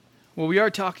Well, we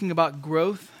are talking about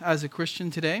growth as a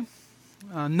Christian today.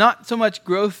 Not so much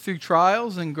growth through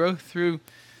trials and growth through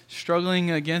struggling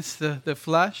against the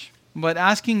flesh, but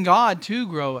asking God to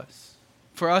grow us,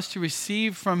 for us to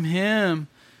receive from Him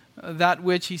that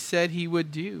which He said He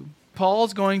would do.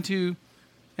 Paul's going to,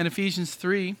 in Ephesians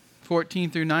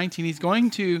 3:14 through 19, he's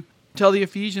going to tell the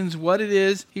Ephesians what it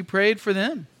is he prayed for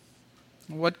them,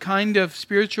 what kind of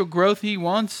spiritual growth he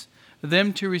wants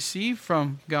them to receive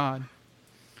from God.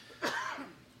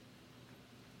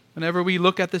 Whenever we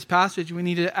look at this passage, we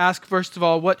need to ask, first of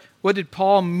all, what did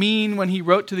Paul mean when he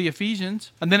wrote to the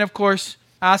Ephesians? And then, of course,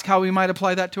 ask how we might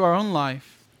apply that to our own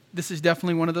life. This is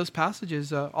definitely one of those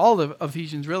passages, all of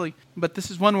Ephesians really. But this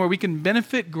is one where we can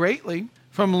benefit greatly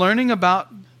from learning about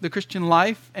the Christian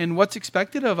life and what's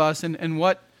expected of us and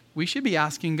what we should be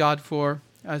asking God for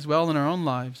as well in our own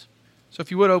lives. So if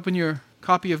you would open your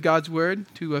copy of God's Word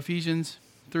to Ephesians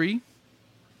 3,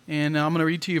 and I'm going to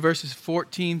read to you verses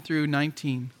 14 through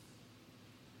 19.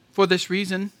 For this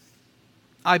reason,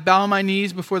 I bow my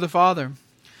knees before the Father,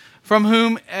 from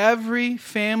whom every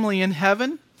family in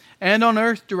heaven and on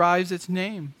earth derives its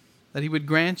name, that He would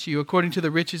grant you, according to the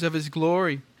riches of His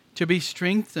glory, to be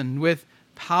strengthened with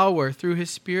power through His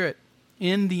Spirit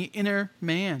in the inner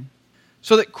man,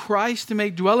 so that Christ may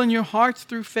dwell in your hearts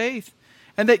through faith,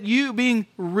 and that you, being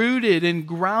rooted and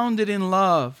grounded in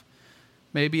love,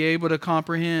 may be able to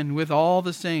comprehend with all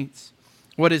the saints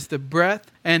what is the breadth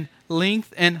and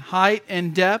length and height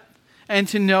and depth, and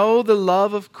to know the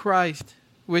love of Christ,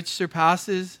 which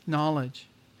surpasses knowledge,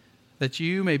 that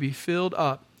you may be filled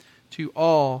up to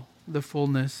all the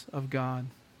fullness of God.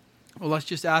 Well, let's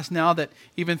just ask now that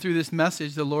even through this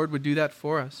message, the Lord would do that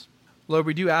for us. Lord,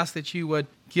 we do ask that you would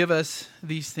give us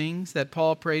these things that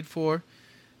Paul prayed for.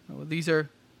 These are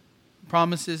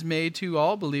promises made to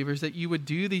all believers, that you would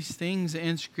do these things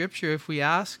in Scripture. If we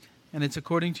ask, and it's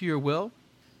according to your will,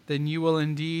 then you will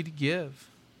indeed give.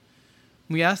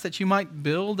 We ask that you might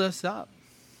build us up,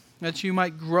 that you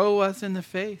might grow us in the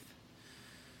faith.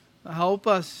 Help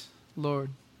us, Lord.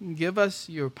 Give us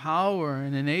your power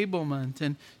and enablement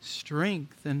and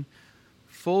strength and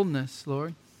fullness,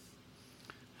 Lord.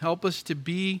 Help us to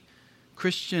be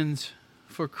Christians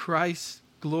for Christ's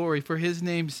glory, for His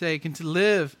name's sake, and to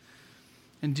live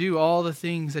and do all the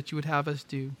things that you would have us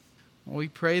do. We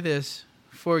pray this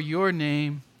for your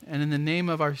name and in the name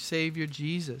of our Savior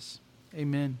Jesus.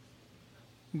 Amen.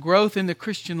 Growth in the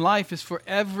Christian life is for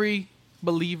every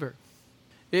believer.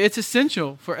 It's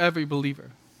essential for every believer.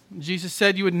 Jesus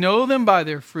said you would know them by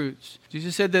their fruits.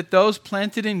 Jesus said that those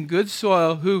planted in good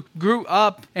soil who grew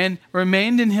up and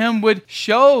remained in Him would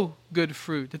show good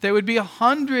fruit, that they would be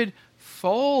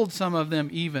 100-fold, some of them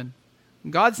even.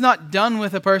 God's not done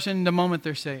with a person the moment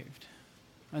they're saved.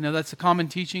 I know that's a common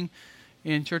teaching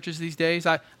in churches these days.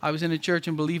 I was in a church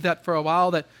and believed that for a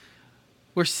while, that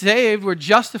we're saved, we're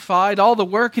justified, all the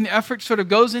work and effort sort of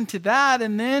goes into that,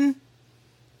 and then,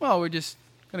 well, we're just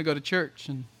going to go to church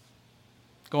and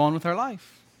go on with our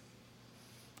life.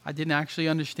 I didn't actually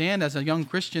understand as a young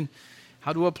Christian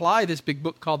how to apply this big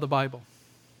book called the Bible.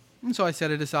 And so I set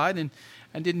it aside and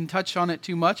didn't touch on it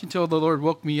too much until the Lord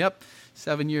woke me up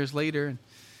 7 years later and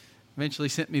eventually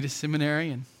sent me to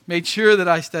seminary and made sure that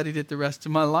I studied it the rest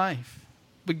of my life.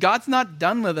 But God's not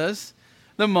done with us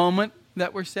the moment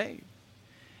that we're saved.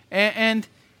 And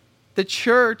the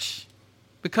church,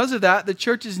 because of that, the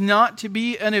church is not to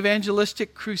be an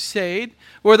evangelistic crusade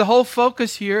where the whole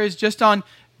focus here is just on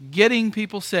getting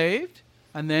people saved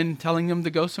and then telling them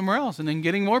to go somewhere else, and then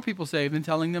getting more people saved and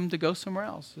telling them to go somewhere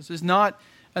else. This is not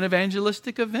an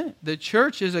evangelistic event. The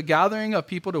church is a gathering of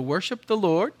people to worship the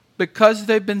Lord because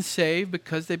they've been saved,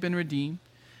 because they've been redeemed,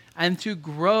 and to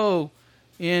grow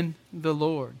in the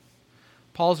Lord.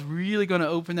 Paul's really going to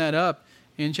open that up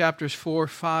in chapters 4,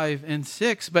 5, and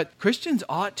 6. But Christians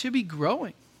ought to be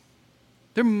growing.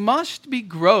 There must be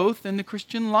growth in the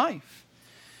Christian life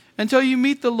until you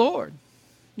meet the Lord.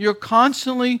 You're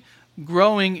constantly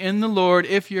growing in the Lord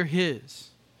if you're His.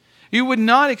 You would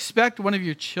not expect one of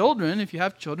your children, if you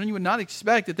have children, you would not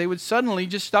expect that they would suddenly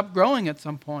just stop growing at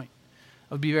some point.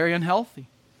 It would be very unhealthy.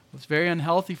 It's very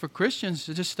unhealthy for Christians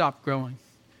to just stop growing.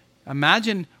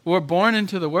 Imagine we're born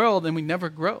into the world and we never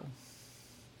grow.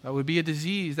 That would be a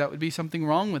disease. That would be something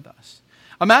wrong with us.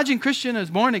 Imagine a Christian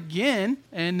is born again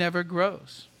and never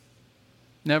grows.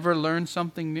 Never learns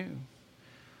something new.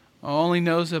 Only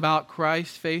knows about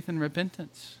Christ, faith, and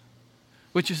repentance,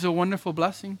 which is a wonderful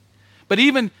blessing. But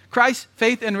even Christ,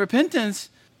 faith, and repentance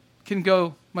can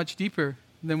go much deeper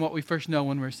than what we first know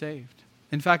when we're saved.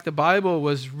 In fact, the Bible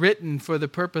was written for the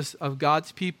purpose of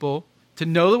God's people to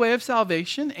know the way of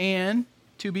salvation and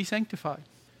to be sanctified.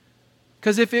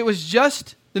 Because if it was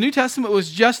just the New Testament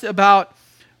was just about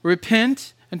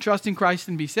repent and trust in Christ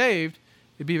and be saved,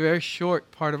 it'd be a very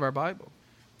short part of our Bible.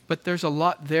 But there's a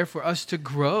lot there for us to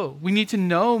grow. We need to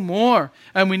know more,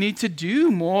 and we need to do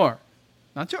more.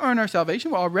 Not to earn our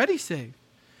salvation, we're already saved,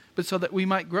 but so that we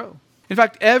might grow. In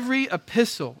fact, every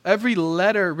epistle, every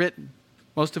letter written,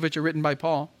 most of which are written by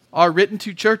Paul, are written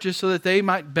to churches so that they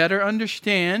might better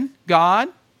understand God,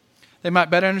 they might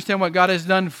better understand what God has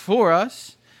done for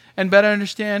us, and better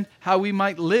understand how we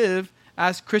might live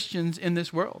as Christians in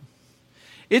this world.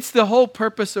 It's the whole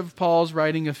purpose of Paul's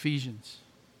writing Ephesians,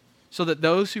 so that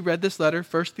those who read this letter,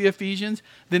 first the Ephesians,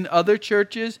 then other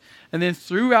churches, and then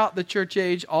throughout the church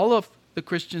age, all of the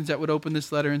Christians that would open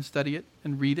this letter and study it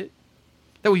and read it,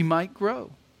 that we might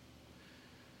grow.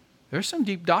 There's some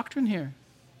deep doctrine here.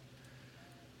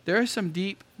 There is some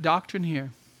deep doctrine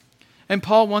here. And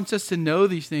Paul wants us to know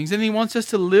these things, and he wants us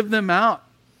to live them out.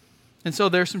 And so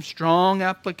there's some strong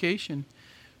application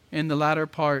in the latter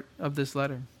part of this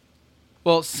letter.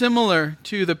 Well, similar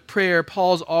to the prayer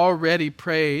Paul's already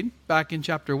prayed back in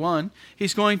chapter 1,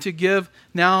 he's going to give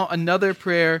now another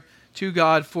prayer to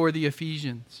God for the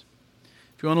Ephesians.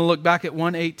 If you want to look back at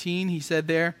 1:18, he said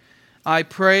there, I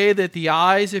pray that the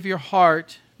eyes of your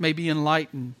heart may be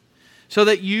enlightened, so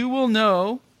that you will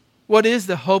know what is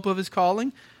the hope of his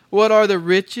calling, what are the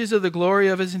riches of the glory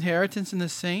of his inheritance in the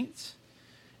saints,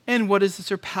 and what is the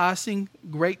surpassing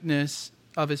greatness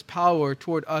of his power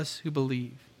toward us who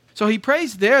believe. So he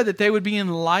prays there that they would be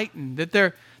enlightened, that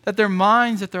their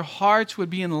minds, that their hearts would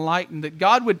be enlightened, that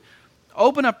God would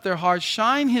open up their hearts,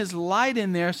 shine his light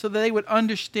in there so that they would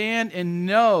understand and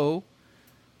know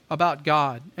about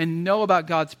God, and know about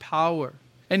God's power,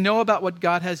 and know about what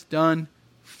God has done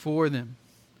for them.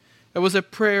 It was a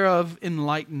prayer of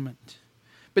enlightenment.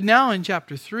 But now in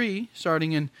chapter 3,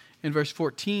 starting in verse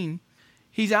 14,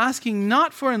 he's asking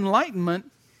not for enlightenment.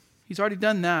 He's already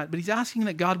done that, but he's asking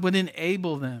that God would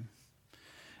enable them.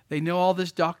 They know all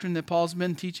this doctrine that Paul's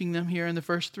been teaching them here in the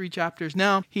first 3 chapters.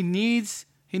 Now he's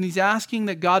asking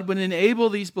that God would enable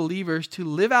these believers to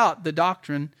live out the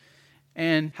doctrine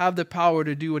and have the power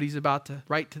to do what he's about to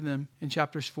write to them in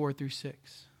chapters 4 through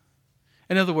 6.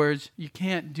 In other words, you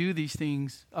can't do these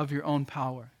things of your own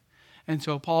power. And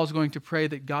so Paul's going to pray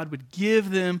that God would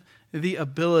give them the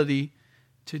ability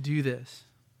to do this.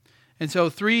 And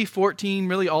so 3:14,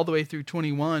 really all the way through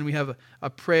 21, we have a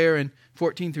prayer in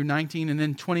 14 through 19, and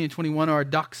then 20 and 21 are a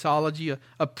doxology,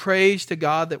 a praise to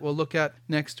God that we'll look at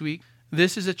next week.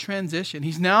 This is a transition.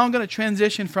 He's now going to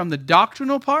transition from the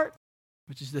doctrinal part,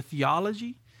 which is the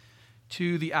theology,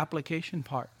 to the application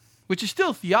part, which is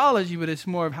still theology, but it's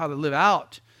more of how to live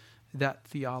out that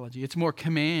theology. It's more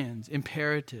commands,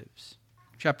 imperatives.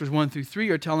 Chapters 1 through 3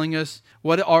 are telling us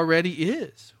what it already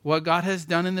is, what God has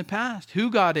done in the past, who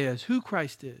God is, who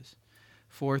Christ is.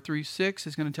 4 through 6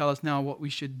 is going to tell us now what we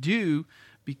should do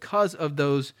because of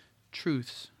those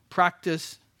truths.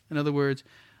 Practice, in other words,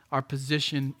 our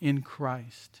position in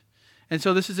Christ. And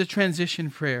so this is a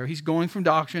transition prayer. He's going from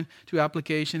doctrine to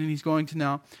application, and he's going to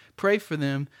now pray for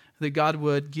them that God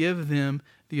would give them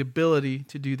the ability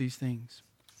to do these things.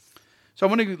 So I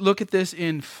want to look at this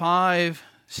in 5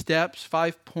 steps,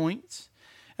 5 points.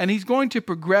 And he's going to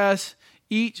progress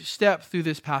each step through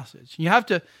this passage. You have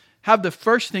to have the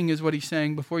first thing is what he's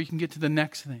saying before you can get to the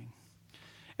next thing.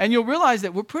 And you'll realize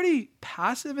that we're pretty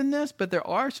passive in this, but there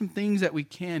are some things that we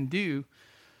can do.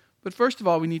 But first of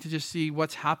all, we need to just see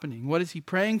what's happening. What is he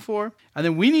praying for? And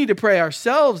then we need to pray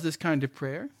ourselves this kind of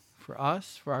prayer for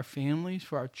us, for our families,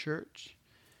 for our church.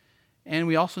 And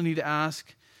we also need to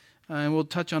ask, and we'll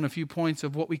touch on a few points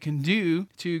of what we can do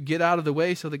to get out of the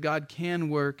way so that God can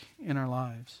work in our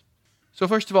lives. So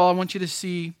first of all, I want you to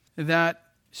see that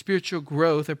spiritual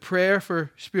growth, a prayer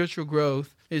for spiritual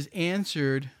growth, is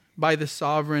answered by the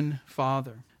sovereign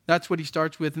Father. That's what he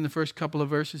starts with in the first couple of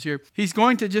verses here. He's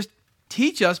going to just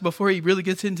teach us before he really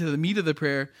gets into the meat of the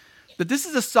prayer that this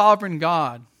is a sovereign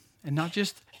God, and not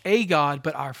just a God,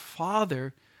 but our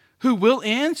Father who will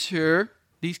answer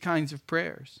these kinds of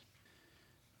prayers.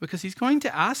 Because he's going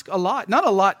to ask a lot, not a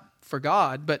lot for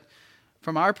God, but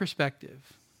from our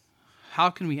perspective, how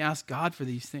can we ask God for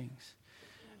these things?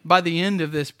 By the end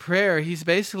of this prayer, he's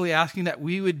basically asking that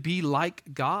we would be like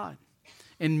God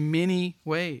in many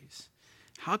ways.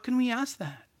 How can we ask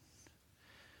that?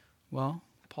 Well,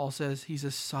 Paul says he's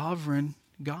a sovereign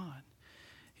God.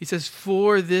 He says,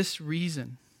 for this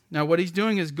reason. Now, what he's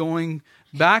doing is going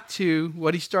back to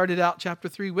what he started out chapter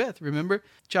 3 with. Remember?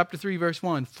 Chapter 3, verse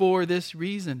 1. For this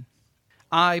reason,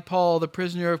 I, Paul, the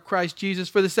prisoner of Christ Jesus,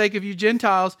 for the sake of you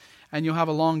Gentiles, and you'll have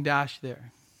a long dash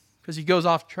there. Because he goes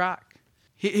off track.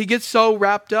 He gets so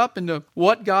wrapped up into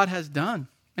what God has done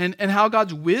and how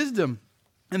God's wisdom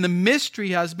And the mystery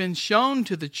has been shown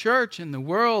to the church and the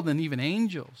world and even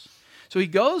angels. So he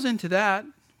goes into that,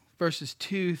 verses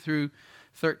 2 through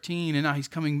 13, and now he's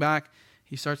coming back.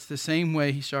 He starts the same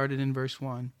way he started in verse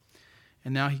 1.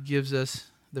 And now he gives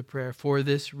us the prayer. For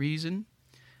this reason,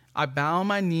 I bow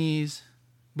my knees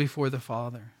before the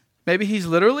Father. Maybe he's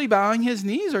literally bowing his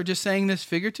knees or just saying this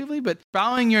figuratively, but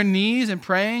bowing your knees and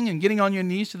praying and getting on your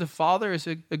knees to the Father is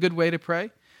a good way to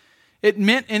pray. It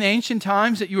meant in ancient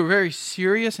times that you were very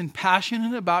serious and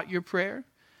passionate about your prayer.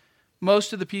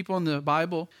 Most of the people in the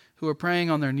Bible who are praying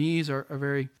on their knees are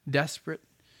very desperate.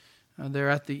 They're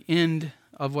at the end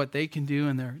of what they can do,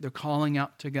 and they're calling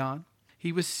out to God.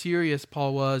 He was serious,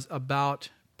 Paul was, about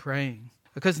praying.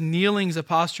 Because kneeling is a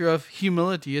posture of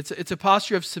humility. It's a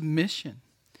posture of submission.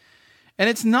 And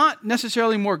it's not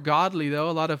necessarily more godly, though.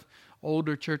 A lot of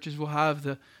older churches will have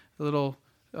the little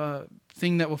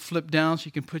thing that will flip down so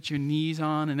you can put your knees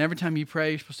on. And every time you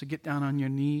pray, you're supposed to get down on your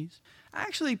knees.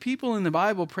 Actually, people in the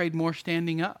Bible prayed more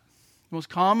standing up. The most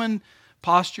common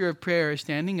posture of prayer is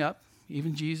standing up,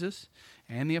 even Jesus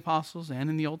and the apostles and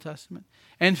in the Old Testament,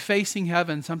 and facing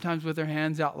heaven, sometimes with their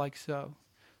hands out like so.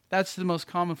 That's the most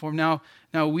common form. Now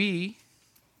we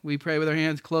pray with our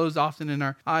hands closed often and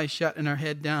our eyes shut and our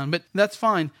head down. But that's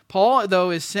fine. Paul, though,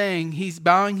 is saying he's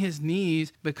bowing his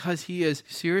knees because he is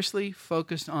seriously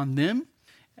focused on them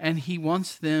and he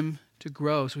wants them to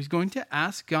grow. So he's going to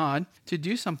ask God to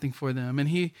do something for them. And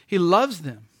he loves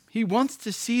them. He wants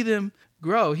to see them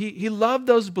grow. He loved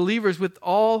those believers with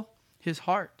all his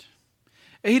heart.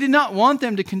 He did not want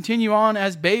them to continue on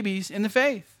as babies in the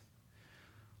faith.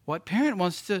 What parent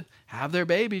wants to have their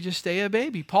baby just stay a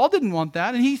baby? Paul didn't want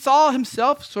that, and he saw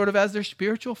himself sort of as their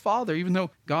spiritual father, even though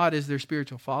God is their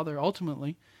spiritual father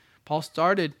ultimately. Paul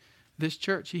started this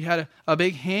church. He had a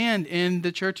big hand in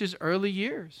the church's early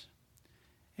years,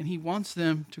 and he wants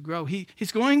them to grow.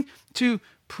 He's going to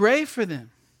pray for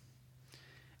them.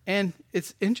 And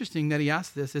it's interesting that he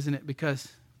asked this, isn't it?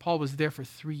 Because Paul was there for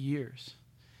 3 years.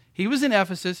 He was in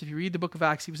Ephesus. If you read the book of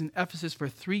Acts, he was in Ephesus for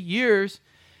 3 years.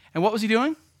 And what was he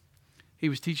doing? He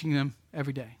was teaching them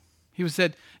every day. He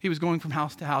was going from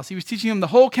house to house. He was teaching them the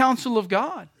whole counsel of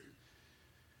God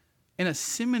in a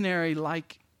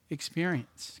seminary-like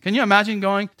experience. Can you imagine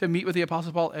going to meet with the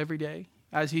Apostle Paul every day?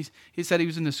 As he said he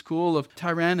was in the school of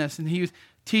Tyrannus, and he was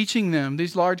teaching them,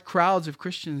 these large crowds of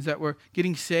Christians that were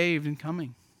getting saved and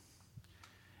coming.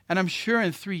 And I'm sure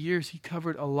in 3 years he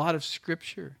covered a lot of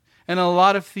scripture and a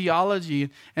lot of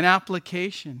theology and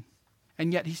application.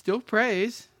 And yet he still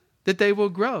prays that they will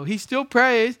grow. He still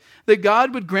prays that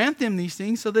God would grant them these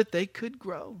things so that they could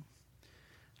grow.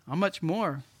 How much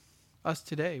more us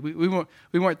today? We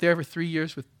weren't there for 3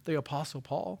 years with the Apostle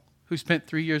Paul, who spent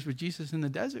 3 years with Jesus in the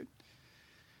desert.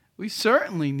 We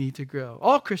certainly need to grow.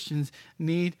 All Christians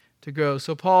need to grow.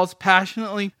 So Paul's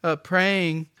passionately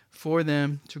praying for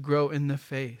them to grow in the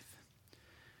faith.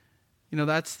 You know,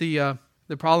 that's the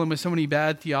problem with so many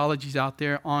bad theologies out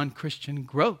there on Christian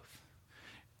growth.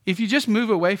 If you just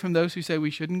move away from those who say we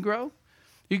shouldn't grow,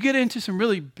 you get into some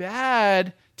really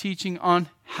bad teaching on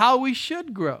how we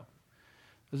should grow.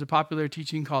 There's a popular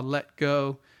teaching called let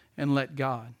go and let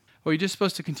God, where you're just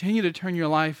supposed to continue to turn your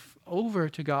life over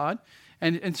to God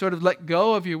and sort of let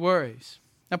go of your worries.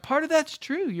 Now, part of that's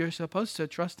true. You're supposed to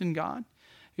trust in God.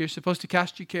 You're supposed to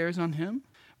cast your cares on Him.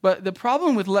 But the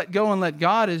problem with let go and let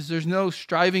God is there's no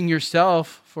striving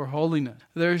yourself for holiness.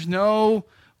 There's no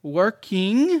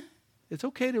working. It's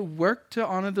okay to work to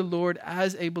honor the Lord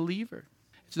as a believer.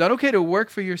 It's not okay to work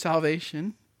for your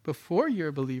salvation before you're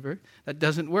a believer. That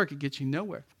doesn't work. It gets you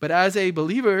nowhere. But as a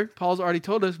believer, Paul's already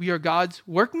told us we are God's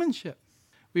workmanship.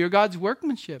 We are God's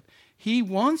workmanship. He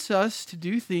wants us to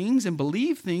do things and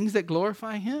believe things that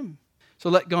glorify Him. So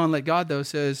let go and let God, though,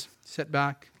 says, sit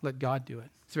back, let God do it.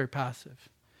 It's very passive.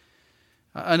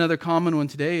 Another common one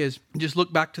today is just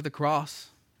look back to the cross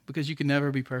because you can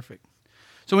never be perfect.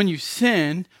 So when you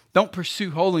sin, don't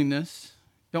pursue holiness.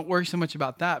 Don't worry so much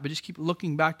about that, but just keep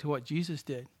looking back to what Jesus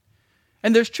did.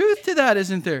 And there's truth to that,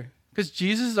 isn't there? Because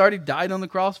Jesus has already died on the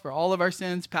cross for all of our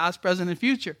sins, past, present, and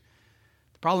future.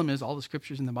 The problem is all the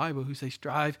scriptures in the Bible who say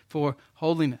strive for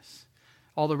holiness.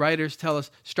 All the writers tell us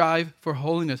strive for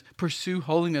holiness, pursue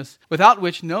holiness, without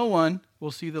which no one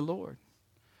will see the Lord.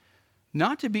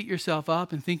 Not to beat yourself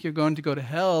up and think you're going to go to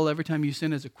hell every time you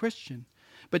sin as a Christian,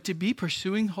 but to be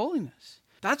pursuing holiness.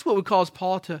 That's what would cause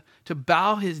Paul to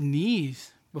bow his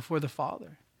knees before the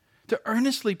Father, to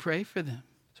earnestly pray for them.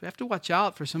 So we have to watch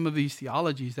out for some of these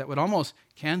theologies that would almost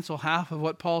cancel half of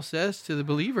what Paul says to the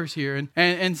believers here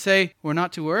and say we're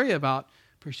not to worry about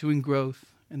pursuing growth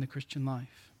in the Christian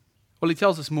life. Well, he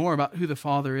tells us more about who the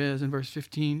Father is in verse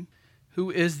 15. Who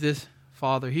is this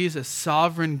Father. He is a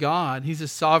sovereign God. He's a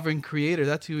sovereign creator.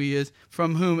 That's who he is.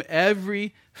 From whom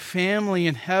every family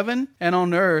in heaven and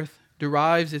on earth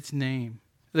derives its name.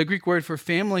 The Greek word for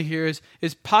family here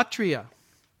is patria.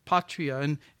 Patria.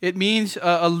 And it means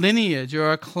a lineage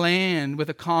or a clan with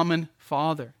a common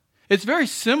father. It's very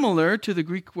similar to the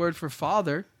Greek word for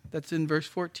father that's in verse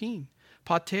 14.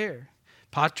 Pater.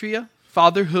 Patria,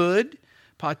 fatherhood.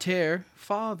 Pater,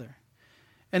 father.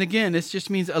 And again, this just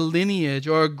means a lineage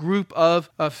or a group of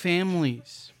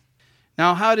families.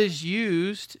 Now, how it is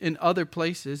used in other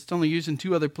places, it's only used in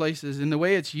 2 other places, and the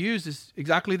way it's used is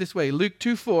exactly this way. Luke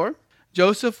 2:4,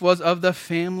 Joseph was of the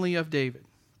family of David,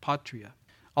 patria.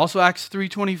 Also Acts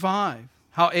 3:25,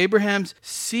 how Abraham's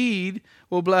seed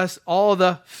will bless all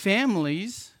the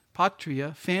families,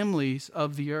 patria, families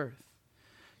of the earth.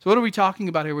 So what are we talking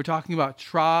about here? We're talking about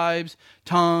tribes,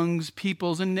 tongues,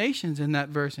 peoples, and nations in that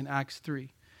verse in Acts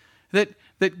 3.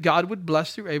 That God would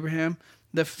bless through Abraham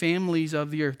the families of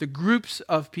the earth, the groups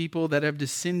of people that have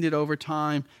descended over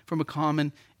time from a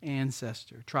common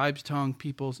ancestor. Tribes, tongue,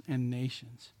 peoples, and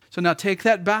nations. So now take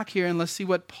that back here and let's see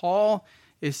what Paul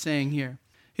is saying here.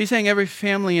 He's saying every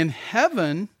family in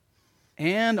heaven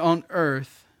and on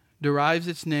earth derives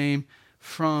its name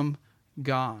from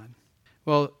God.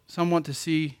 Well, some want to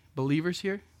see believers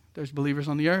here. There's believers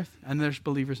on the earth and there's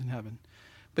believers in heaven.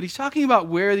 But he's talking about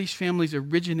where these families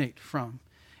originate from.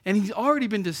 And he's already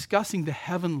been discussing the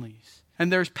heavenlies. And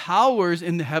there's powers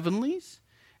in the heavenlies,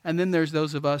 and then there's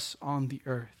those of us on the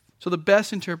earth. So the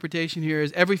best interpretation here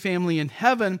is every family in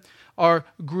heaven are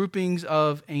groupings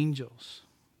of angels.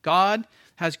 God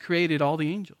has created all the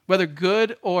angels, whether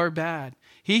good or bad.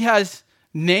 He has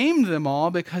named them all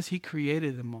because he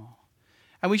created them all.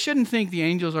 And we shouldn't think the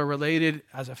angels are related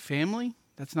as a family.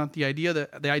 That's not the idea.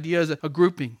 The idea is a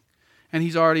grouping.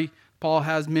 And Paul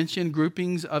has mentioned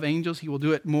groupings of angels. He will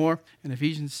do it more in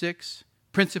Ephesians 6.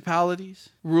 Principalities,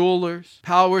 rulers,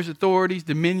 powers, authorities,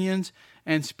 dominions,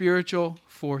 and spiritual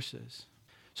forces.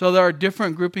 So there are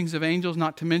different groupings of angels,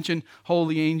 not to mention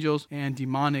holy angels and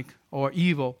demonic or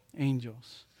evil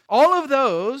angels. All of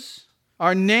those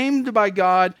are named by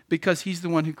God because he's the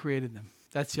one who created them.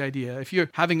 That's the idea. If you're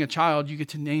having a child, you get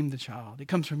to name the child. It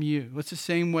comes from you. It's the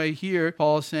same way here,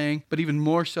 Paul is saying, but even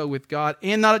more so with God.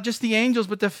 And not just the angels,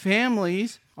 but the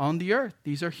families on the earth.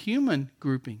 These are human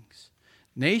groupings.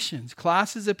 Nations,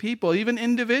 classes of people, even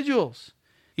individuals.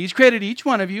 He's created each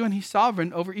one of you, and he's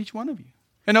sovereign over each one of you.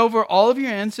 And over all of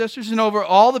your ancestors and over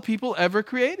all the people ever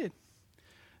created.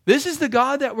 This is the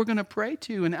God that we're going to pray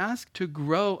to and ask to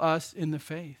grow us in the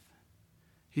faith.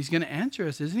 He's going to answer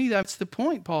us, isn't he? That's the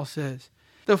point, Paul says.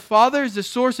 The Father is the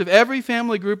source of every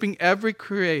family grouping ever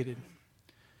created.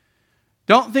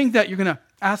 Don't think that you're going to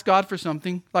ask God for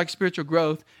something like spiritual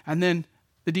growth and then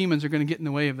the demons are going to get in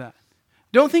the way of that.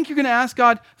 Don't think you're going to ask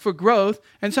God for growth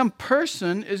and some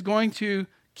person is going to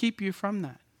keep you from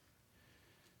that.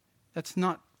 That's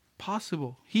not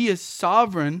possible. He is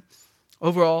sovereign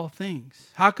over all things.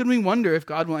 How can we wonder if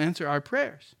God will answer our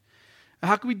prayers?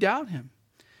 How can we doubt him?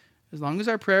 As long as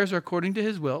our prayers are according to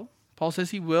his will, Paul says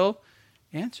he will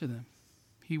answer them.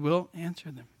 He will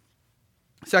answer them.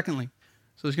 Secondly,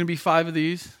 so there's going to be 5 of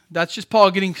these. That's just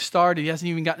Paul getting started. He hasn't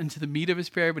even gotten into the meat of his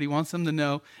prayer, but he wants them to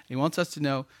know, he wants us to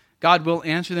know, God will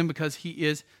answer them because he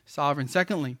is sovereign.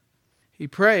 Secondly, he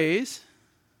prays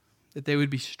that they would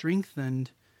be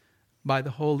strengthened by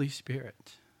the Holy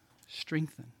Spirit.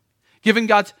 Strengthened. Given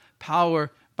God's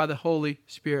power by the Holy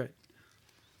Spirit.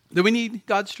 Do we need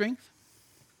God's strength?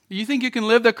 Do you think you can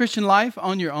live the Christian life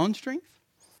on your own strength?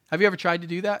 Have you ever tried to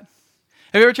do that?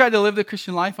 Have you ever tried to live the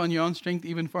Christian life on your own strength,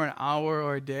 even for an hour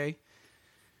or a day?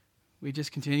 We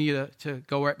just continue to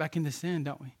go right back into sin,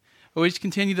 don't we? Or we just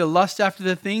continue to lust after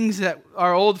the things that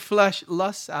our old flesh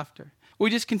lusts after. We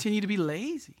just continue to be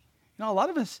lazy. You know, a lot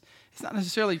of us, it's not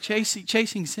necessarily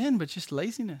chasing sin, but just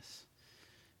laziness.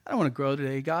 I don't want to grow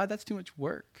today, God. That's too much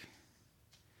work.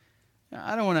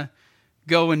 I don't want to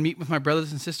go and meet with my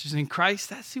brothers and sisters in Christ.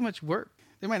 That's too much work.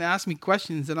 They might ask me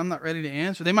questions that I'm not ready to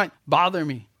answer. They might bother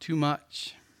me too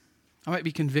much. I might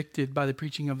be convicted by the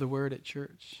preaching of the word at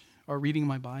church or reading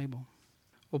my Bible.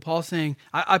 Well, Paul's saying,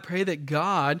 I pray that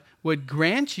God would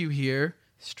grant you here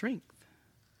strength.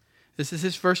 This is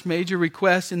his first major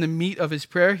request in the meat of his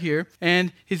prayer here.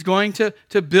 And he's going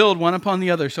to build one upon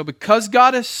the other. So because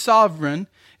God is sovereign,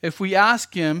 if we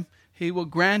ask him, he will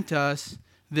grant us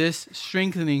this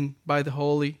strengthening by the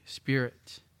Holy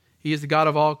Spirit. He is the God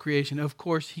of all creation. Of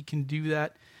course, he can do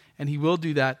that, and he will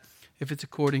do that if it's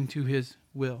according to his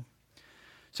will.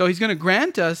 So he's going to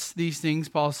grant us these things,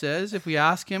 Paul says, if we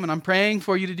ask him, and I'm praying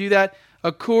for you to do that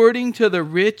according to the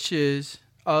riches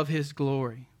of his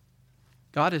glory.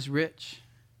 God is rich.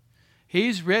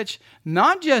 He's rich,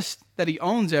 not just that he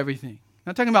owns everything. I'm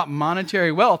not talking about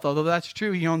monetary wealth, although that's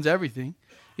true. He owns everything,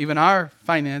 even our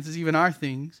finances, even our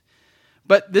things.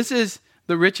 But this is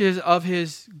the riches of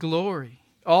his glory.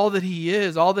 All that he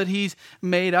is, all that he's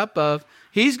made up of.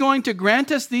 He's going to grant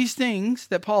us these things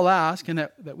that Paul asked and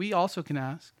that we also can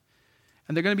ask.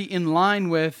 And they're going to be in line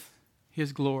with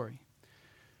his glory.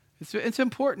 It's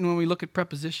important when we look at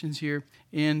prepositions here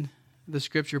in the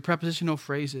scripture, prepositional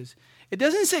phrases. It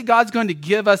doesn't say God's going to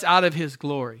give us out of his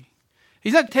glory.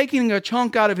 He's not taking a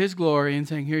chunk out of his glory and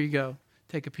saying, here you go,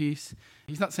 take a piece.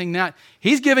 He's not saying that.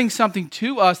 He's giving something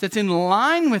to us that's in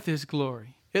line with his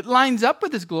glory. It lines up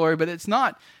with his glory, but it's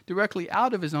not directly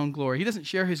out of his own glory. He doesn't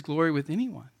share his glory with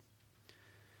anyone.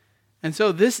 And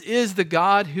so this is the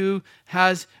God who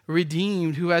has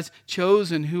redeemed, who has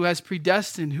chosen, who has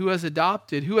predestined, who has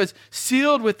adopted, who has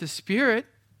sealed with the Spirit,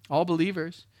 all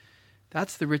believers.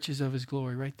 That's the riches of his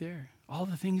glory right there. All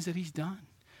the things that he's done.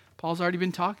 Paul's already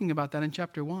been talking about that in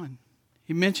chapter 1.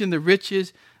 He mentioned the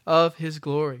riches of his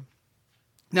glory.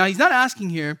 Now, he's not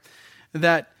asking here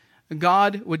that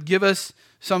God would give us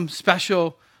some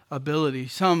special ability,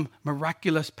 some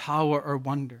miraculous power or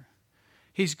wonder.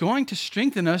 He's going to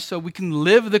strengthen us so we can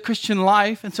live the Christian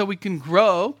life and so we can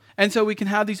grow and so we can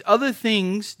have these other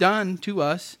things done to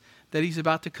us that he's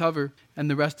about to cover in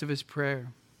the rest of his prayer.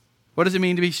 What does it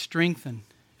mean to be strengthened?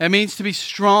 It means to be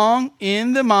strong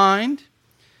in the mind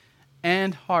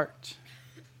and heart.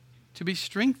 To be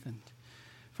strengthened.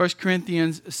 1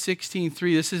 Corinthians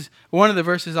 16:3. This is one of the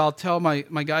verses I'll tell my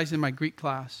guys in my Greek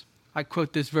class. I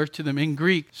quote this verse to them in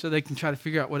Greek so they can try to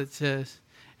figure out what it says.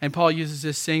 And Paul uses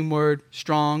this same word,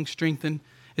 strong, strengthen.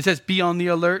 It says, be on the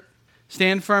alert,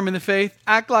 stand firm in the faith,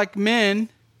 act like men,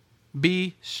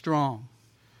 be strong.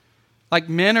 Like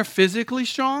men are physically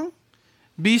strong,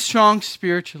 be strong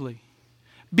spiritually.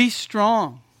 Be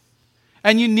strong.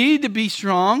 And you need to be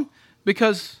strong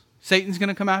because Satan's going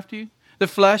to come after you. The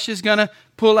flesh is going to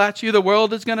pull at you. The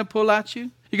world is going to pull at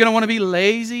you. You're going to want to be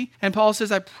lazy. And Paul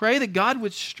says, I pray that God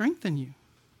would strengthen you.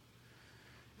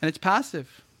 And it's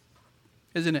passive,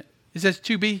 isn't it? It says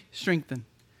to be strengthened.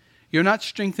 You're not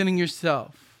strengthening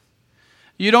yourself.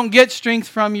 You don't get strength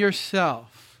from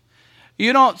yourself.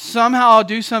 You don't somehow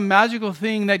do some magical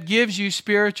thing that gives you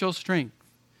spiritual strength.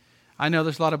 I know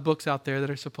there's a lot of books out there that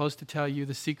are supposed to tell you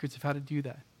the secrets of how to do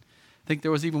that. I think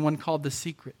there was even one called The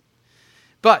Secret.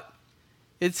 But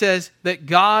it says that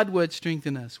God would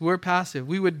strengthen us. We're passive.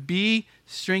 We would be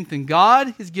strengthened.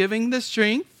 God is giving the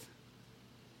strength.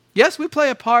 Yes, we play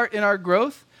a part in our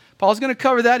growth. Paul's going to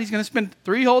cover that. He's going to spend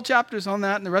 3 whole chapters on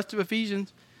that in the rest of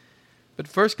Ephesians. But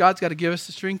first, God's got to give us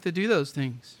the strength to do those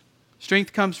things.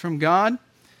 Strength comes from God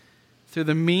through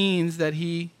the means that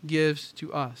he gives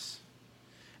to us.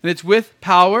 And it's with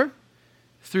power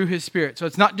through his Spirit. So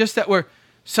it's not just that we're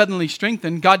suddenly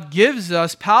strengthened. God gives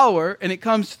us power, and it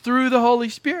comes through the Holy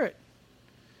Spirit.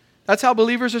 That's how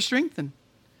believers are strengthened,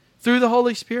 through the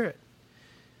Holy Spirit.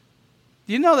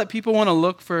 Do you know that people want to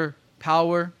look for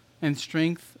power and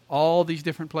strength all these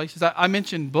different places? I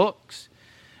mentioned books,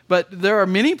 but there are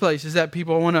many places that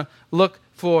people want to look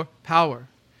for power.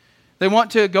 They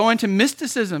want to go into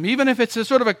mysticism, even if it's a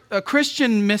sort of a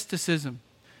Christian mysticism.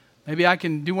 Maybe I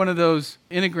can do one of those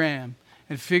Enneagram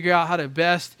and figure out how to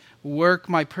best work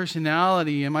my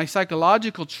personality and my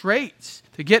psychological traits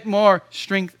to get more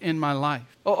strength in my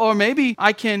life. Or maybe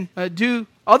I can do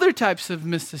other types of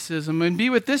mysticism and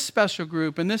be with this special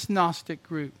group and this Gnostic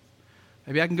group.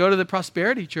 Maybe I can go to the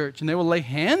prosperity church and they will lay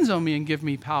hands on me and give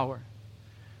me power.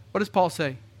 What does Paul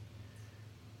say?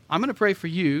 I'm going to pray for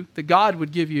you that God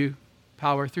would give you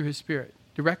power through his Spirit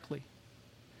directly.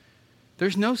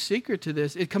 There's no secret to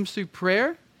this. It comes through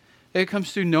prayer. It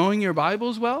comes through knowing your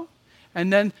Bibles well.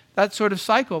 And then that sort of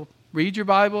cycle. Read your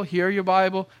Bible, hear your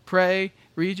Bible, pray,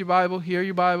 read your Bible, hear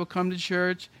your Bible, come to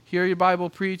church, hear your Bible,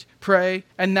 preach, pray.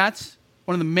 And that's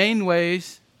one of the main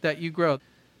ways that you grow.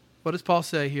 What does Paul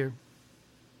say here?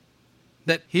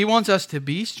 That he wants us to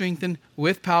be strengthened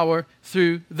with power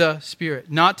through the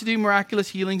Spirit. Not to do miraculous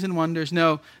healings and wonders.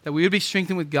 No, that we would be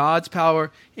strengthened with God's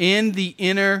power in the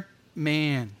inner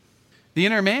man. The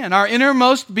inner man, our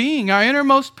innermost being, our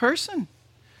innermost person.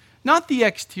 Not the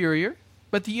exterior,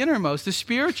 but the innermost, the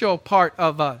spiritual part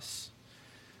of us.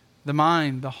 The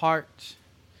mind, the heart,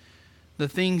 the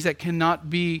things that cannot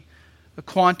be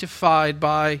quantified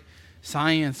by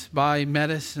science, by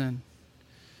medicine.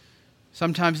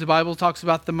 Sometimes the Bible talks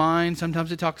about the mind,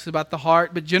 sometimes it talks about the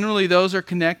heart, but generally those are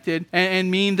connected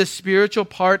and mean the spiritual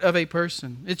part of a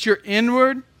person. It's your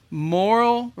inward,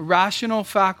 moral, rational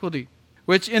faculty,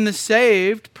 which in the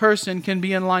saved person can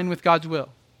be in line with God's will.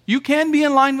 You can be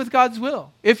in line with God's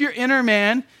will if your inner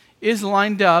man is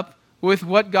lined up with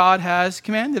what God has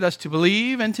commanded us to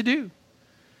believe and to do.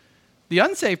 The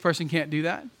unsaved person can't do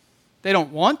that. They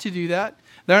don't want to do that.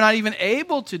 They're not even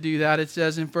able to do that, it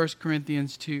says in 1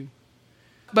 Corinthians 2.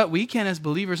 But we can as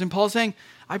believers. And Paul's saying,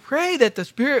 I pray that the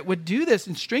Spirit would do this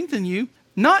and strengthen you,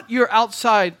 not your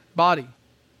outside body.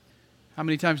 How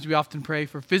many times do we often pray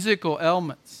for physical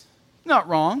ailments? Not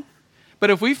wrong. But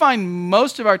if we find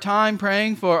most of our time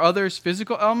praying for others'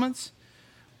 physical ailments,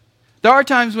 there are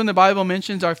times when the Bible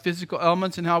mentions our physical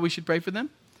ailments and how we should pray for them.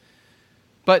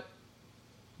 But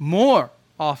more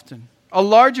often, a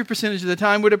larger percentage of the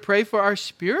time, we're to pray for our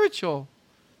spiritual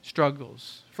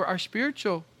struggles, for our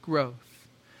spiritual growth,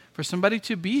 for somebody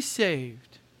to be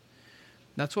saved.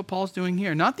 That's what Paul's doing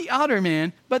here. Not the outer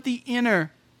man, but the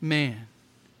inner man.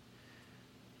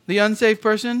 The unsaved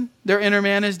person, their inner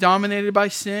man is dominated by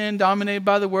sin, dominated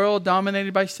by the world,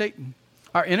 dominated by Satan.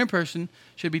 Our inner person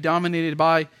should be dominated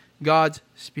by God's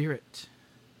Spirit.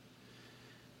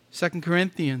 2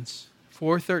 Corinthians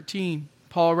 4:13,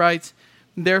 Paul writes,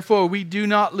 therefore we do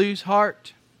not lose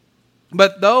heart.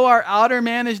 But though our outer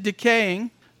man is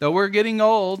decaying, though we're getting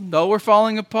old, though we're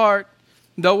falling apart,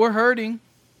 though we're hurting,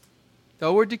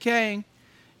 though we're decaying,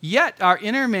 yet our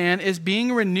inner man is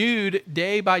being renewed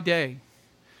day by day.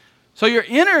 So your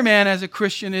inner man as a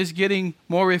Christian is getting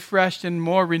more refreshed and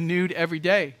more renewed every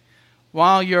day,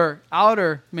 while your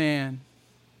outer man,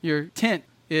 your tent,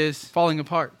 is falling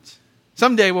apart.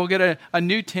 Someday we'll get a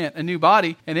new tent, a new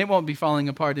body, and it won't be falling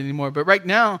apart anymore. But right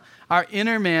now, our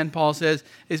inner man, Paul says,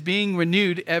 is being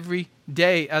renewed every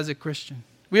day as a Christian.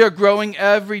 We are growing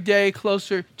every day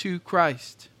closer to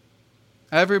Christ.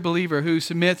 Every believer who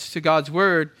submits to God's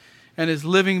word and is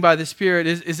living by the Spirit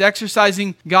is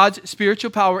exercising God's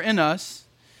spiritual power in us,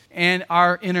 and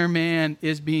our inner man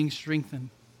is being strengthened.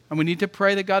 And we need to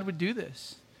pray that God would do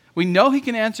this. We know He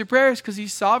can answer prayers because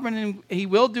He's sovereign and He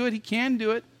will do it. He can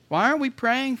do it. Why aren't we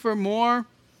praying for more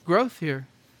growth here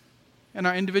in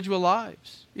our individual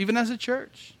lives, even as a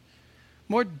church?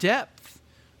 More depth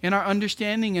in our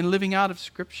understanding and living out of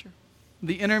Scripture.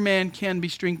 The inner man can be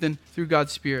strengthened through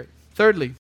God's Spirit.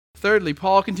 Thirdly,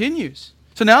 Paul continues.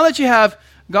 So now that you have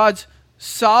God's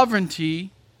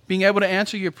sovereignty being able to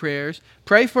answer your prayers,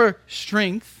 pray for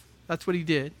strength. That's what he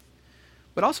did.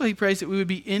 But also he prays that we would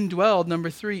be indwelled, number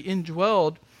 3,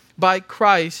 indwelled by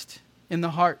Christ in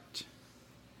the heart.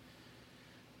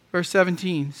 Verse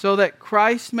 17, so that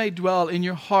Christ may dwell in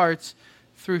your hearts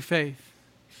through faith.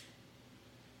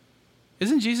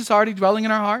 Isn't Jesus already dwelling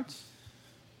in our hearts?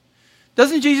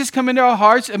 Doesn't Jesus come into our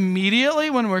hearts immediately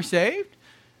when we're saved?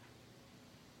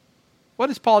 What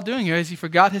is Paul doing here? Has he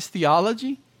forgot his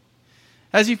theology?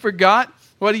 Has he forgot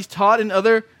what he's taught in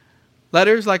other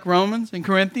letters like Romans and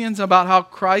Corinthians about how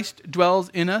Christ dwells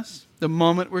in us the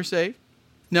moment we're saved?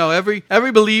 No, every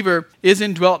believer is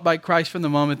indwelt by Christ from the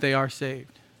moment they are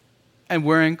saved. And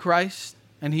we're in Christ,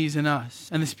 and He's in us,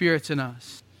 and the Spirit's in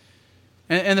us.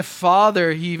 And the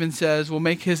Father, he even says, will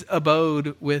make His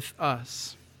abode with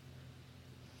us.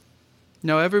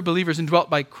 No, every believer is indwelt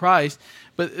by Christ,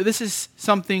 but this is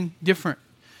something different.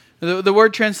 The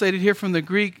word translated here from the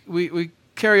Greek, we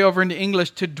carry over into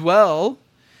English, to dwell,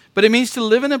 but it means to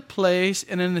live in a place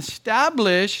in an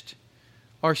established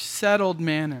or settled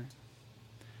manner.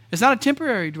 It's not a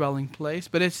temporary dwelling place,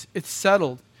 but it's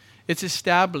settled. It's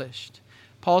established.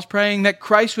 Paul's praying that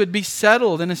Christ would be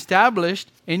settled and established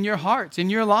in your hearts,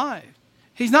 in your life.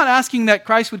 He's not asking that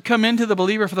Christ would come into the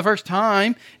believer for the first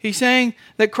time. He's saying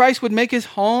that Christ would make His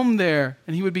home there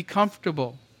and He would be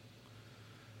comfortable.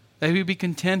 That He would be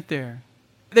content there.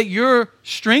 That you're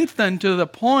strengthened to the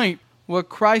point where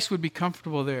Christ would be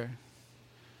comfortable there.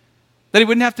 That He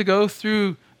wouldn't have to go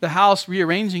through the house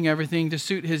rearranging everything to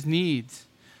suit His needs,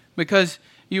 because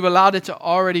you've allowed it to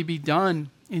already be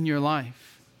done in your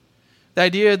life. The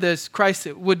idea that Christ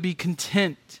would be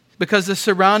content because the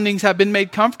surroundings have been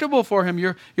made comfortable for Him.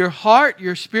 Your heart,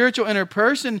 your spiritual inner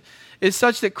person is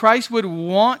such that Christ would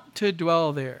want to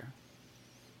dwell there.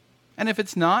 And if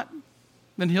it's not,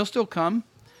 then He'll still come.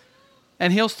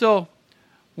 And He'll still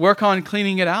work on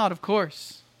cleaning it out, of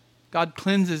course. God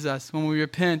cleanses us when we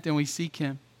repent and we seek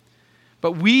Him.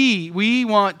 But we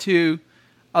want to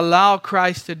allow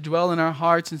Christ to dwell in our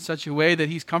hearts in such a way that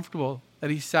He's comfortable,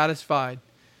 that He's satisfied,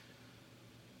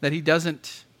 that He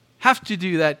doesn't have to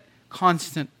do that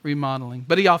constant remodeling.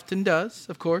 But He often does,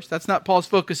 of course. That's not Paul's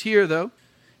focus here, though.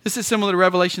 This is similar to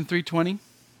Revelation 3:20.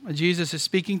 Jesus is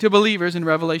speaking to believers in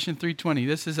Revelation 3:20.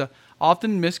 This is an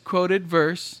often misquoted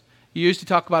verse used to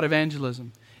talk about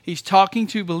evangelism. He's talking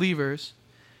to believers.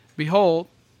 Behold,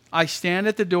 I stand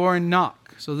at the door and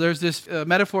knock. So there's this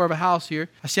metaphor of a house here.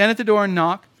 I stand at the door and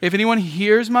knock. If anyone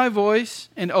hears my voice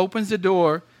and opens the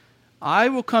door, I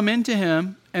will come into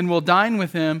him and will dine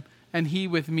with him and he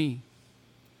with me.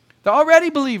 They're already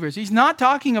believers. He's not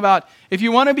talking about, if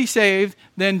you want to be saved,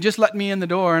 then just let me in the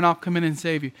door and I'll come in and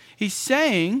save you. He's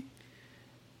saying,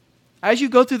 as you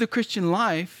go through the Christian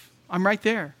life, I'm right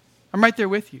there. I'm right there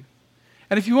with you.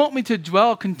 And if you want me to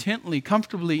dwell contently,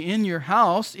 comfortably in your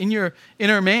house, in your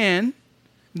inner man,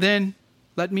 then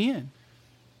let me in.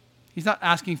 He's not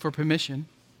asking for permission.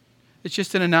 It's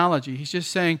just an analogy. He's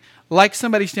just saying, like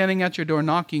somebody standing at your door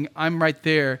knocking, I'm right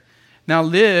there. Now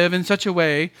live in such a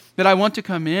way that I want to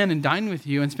come in and dine with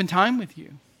you and spend time with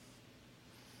you.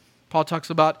 Paul talks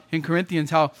about in Corinthians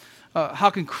how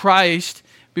can Christ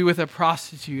be with a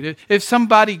prostitute? If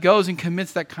somebody goes and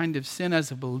commits that kind of sin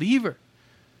as a believer,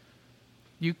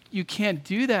 you can't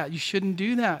do that. You shouldn't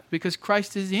do that because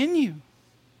Christ is in you.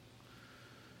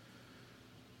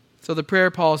 So the prayer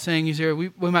Paul is saying is here,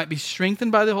 we might be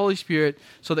strengthened by the Holy Spirit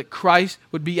so that Christ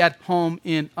would be at home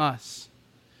in us.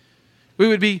 We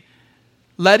would be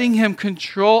letting him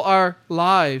control our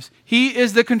lives. He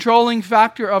is the controlling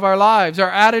factor of our lives, our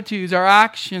attitudes, our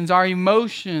actions, our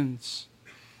emotions,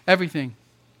 everything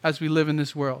as we live in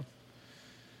this world.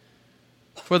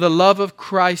 For the love of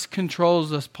Christ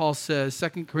controls us, Paul says,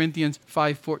 2 Corinthians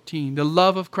 5:14. The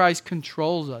love of Christ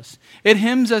controls us. It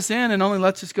hems us in and only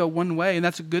lets us go one way, and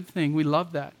that's a good thing. We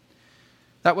love that.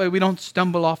 That way we don't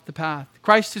stumble off the path.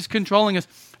 Christ is controlling us.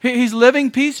 He's living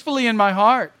peacefully in my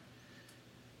heart.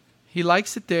 He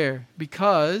likes it there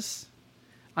because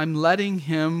I'm letting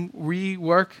him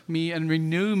rework me and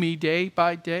renew me day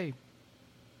by day.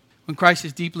 When Christ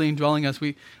is deeply indwelling us,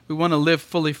 we want to live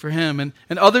fully for him.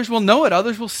 And others will know it.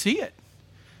 Others will see it.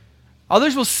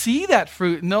 Others will see that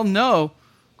fruit and they'll know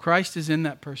Christ is in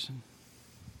that person.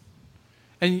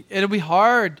 And it'll be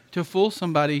hard to fool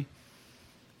somebody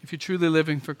if you're truly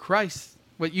living for Christ.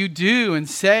 What you do and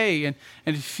say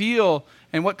and feel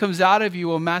and what comes out of you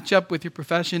will match up with your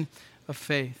profession of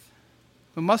faith.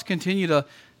 We must continue to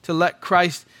let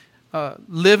Christ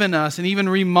live in us and even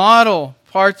remodel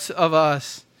parts of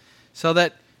us so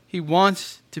that he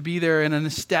wants to be there in an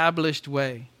established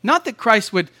way. Not that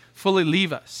Christ would fully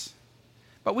leave us,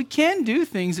 but we can do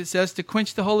things, it says, to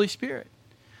quench the Holy Spirit.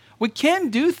 We can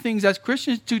do things as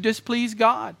Christians to displease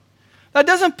God. That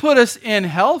doesn't put us in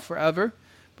hell forever,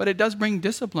 but it does bring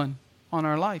discipline on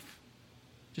our life.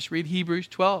 Just read Hebrews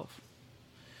 12.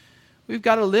 We've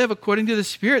got to live according to the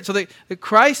Spirit so that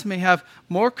Christ may have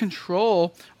more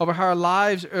control over how our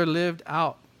lives are lived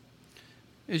out.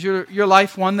 Is your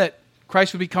life one that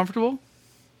Christ would be comfortable?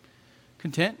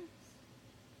 Content?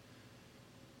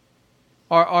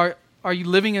 Are you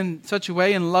living in such a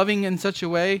way and loving in such a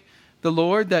way the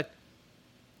Lord that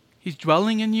he's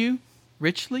dwelling in you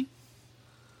richly?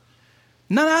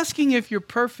 I'm not asking if you're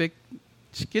perfect.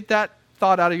 Just get that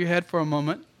thought out of your head for a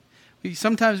moment.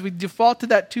 Sometimes we default to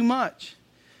that too much.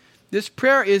 This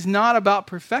prayer is not about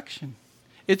perfection.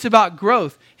 It's about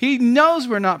growth. He knows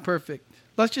we're not perfect.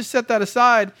 Let's just set that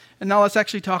aside, and now let's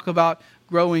actually talk about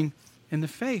growing in the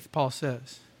faith, Paul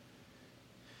says.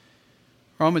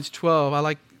 Romans 12, I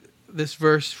like this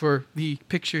verse for the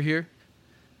picture here.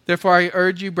 Therefore I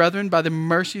urge you, brethren, by the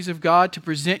mercies of God, to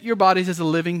present your bodies as a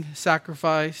living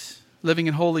sacrifice, living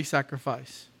and holy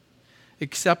sacrifice,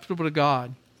 acceptable to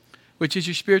God, which is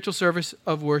your spiritual service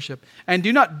of worship. And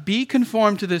do not be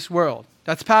conformed to this world.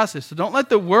 That's passive. So don't let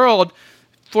the world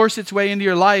force its way into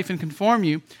your life and conform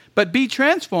you, but be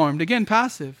transformed. Again,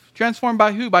 passive. Transformed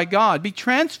by who? By God. Be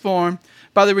transformed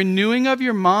by the renewing of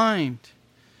your mind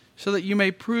so that you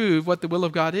may prove what the will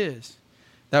of God is,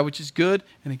 that which is good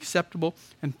and acceptable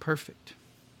and perfect.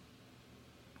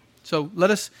 So let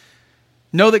us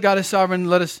know that God is sovereign.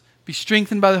 Let us be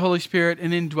strengthened by the Holy Spirit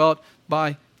and indwelt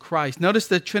by Christ. Notice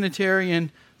the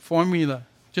Trinitarian formula,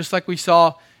 just like we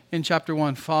saw in chapter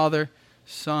 1, Father,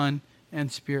 Son,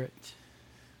 and Spirit.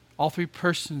 All three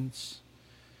persons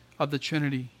of the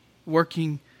Trinity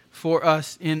working for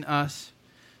us, in us,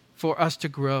 for us to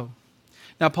grow.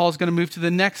 Now Paul's going to move to the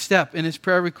next step in his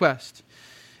prayer request.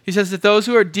 He says that those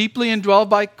who are deeply indwelled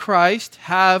by Christ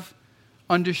have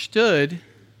understood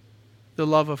the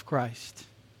love of Christ.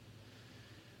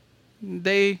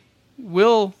 They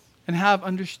will and have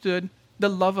understood the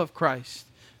love of Christ.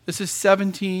 This is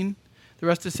 17, the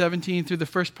rest of 17 through the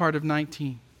first part of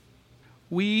 19.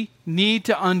 We need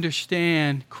to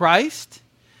understand Christ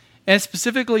and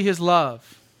specifically his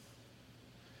love,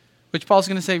 which Paul's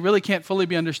going to say really can't fully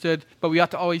be understood, but we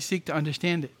ought to always seek to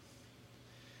understand it.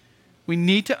 We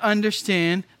need to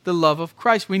understand the love of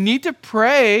Christ. We need to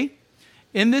pray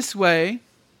in this way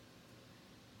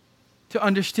to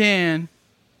understand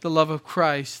the love of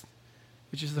Christ,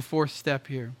 which is the fourth step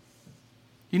here.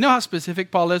 You know how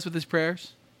specific Paul is with his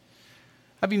prayers?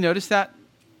 Have you noticed that?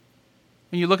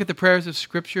 When you look at the prayers of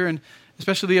Scripture, and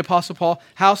especially the Apostle Paul,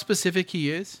 how specific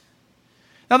he is.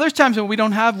 Now, there's times when we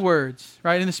don't have words,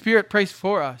 right? And the Spirit prays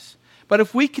for us. But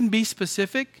if we can be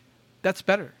specific, that's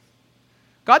better.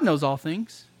 God knows all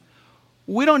things.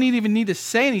 We don't even need to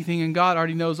say anything, and God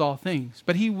already knows all things.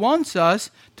 But he wants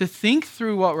us to think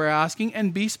through what we're asking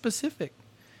and be specific.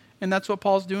 And that's what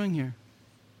Paul's doing here.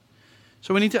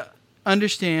 So we need to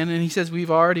understand, and he says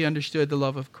we've already understood the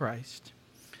love of Christ.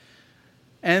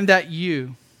 And that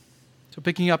you, so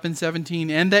picking up in 17,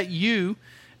 and that you,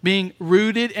 being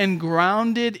rooted and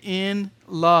grounded in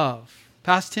love.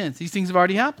 Past tense, these things have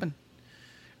already happened.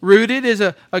 Rooted is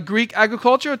a Greek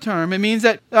agricultural term. It means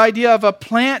that the idea of a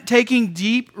plant taking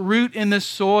deep root in the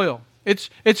soil. It's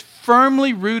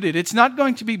firmly rooted. It's not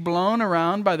going to be blown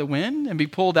around by the wind and be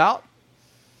pulled out.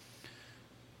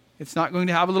 It's not going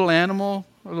to have a little animal,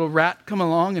 a little rat come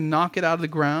along and knock it out of the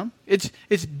ground. It's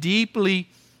deeply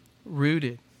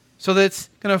rooted, so that it's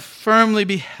going to firmly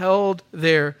be held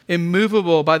there,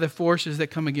 immovable by the forces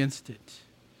that come against it.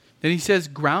 Then he says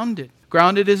grounded.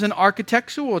 Grounded is an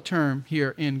architectural term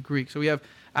here in Greek. So we have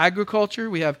agriculture,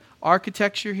 we have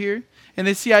architecture here, and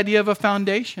it's the idea of a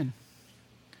foundation.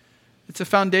 It's a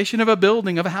foundation of a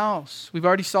building, of a house. We've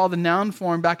already saw the noun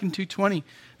form back in 2:20.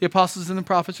 The apostles and the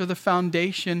prophets are the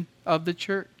foundation of the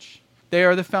church. They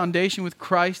are the foundation with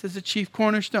Christ as the chief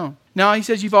cornerstone. Now he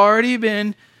says you've already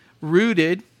been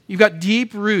rooted, you've got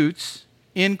deep roots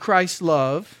in Christ's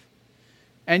love,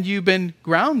 and you've been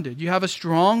grounded. You have a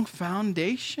strong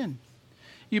foundation.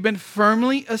 You've been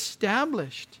firmly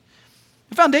established.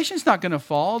 The foundation's not going to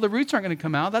fall. The roots aren't going to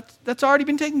come out. That's already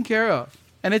been taken care of.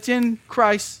 And it's in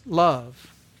Christ's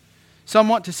love. Some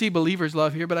want to see believers'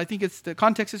 love here, but I think the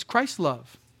context is Christ's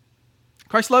love.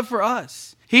 Christ's love for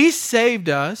us. He saved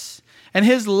us, and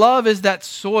his love is that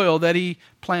soil that he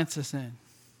plants us in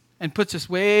and puts us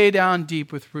way down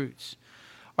deep with roots.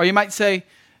 Or you might say,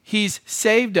 he's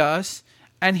saved us,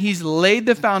 and he's laid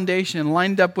the foundation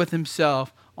lined up with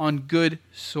himself on good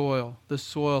soil, the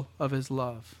soil of his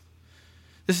love.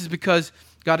 This is because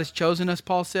God has chosen us,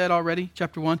 Paul said already,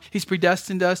 chapter 1. He's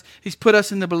predestined us. He's put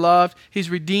us in the beloved. He's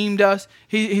redeemed us.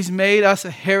 He's made us a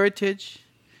heritage.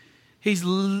 He's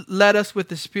led us with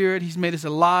the Spirit. He's made us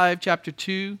alive, chapter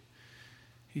 2.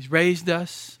 He's raised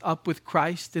us up with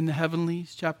Christ in the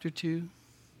heavenlies, chapter 2.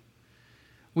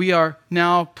 We are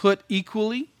now put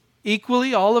equally,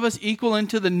 all of us equal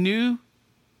into the new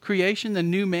creation, the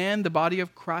new man, the body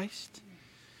of Christ.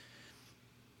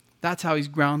 That's how he's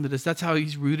grounded us. That's how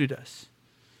he's rooted us.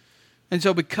 And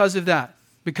so because of that,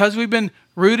 because we've been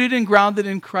rooted and grounded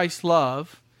in Christ's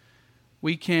love,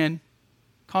 we can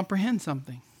comprehend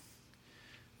something.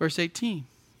 Verse 18,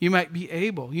 you may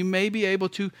be able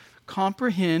to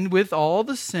comprehend with all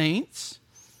the saints.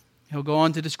 He'll go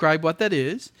on to describe what that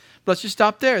is. But let's just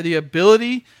stop there. The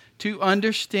ability to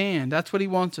understand. That's what he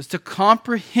wants us, to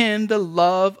comprehend the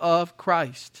love of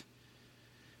Christ.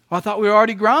 Well, I thought we were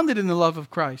already grounded in the love of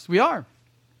Christ. We are.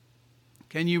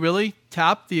 Can you really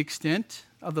tap the extent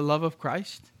of the love of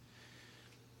Christ?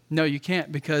 No, you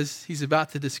can't, because he's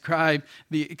about to describe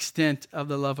the extent of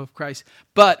the love of Christ.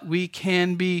 But we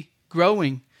can be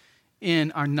growing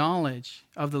in our knowledge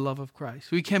of the love of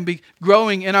Christ. We can be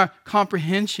growing in our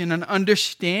comprehension and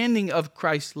understanding of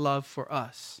Christ's love for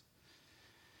us.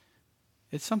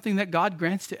 It's something that God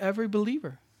grants to every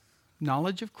believer.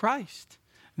 Knowledge of Christ.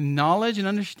 Knowledge and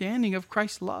understanding of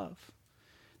Christ's love.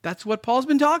 That's what Paul's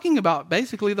been talking about,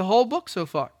 basically the whole book so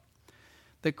far.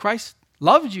 That Christ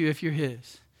loved you if you're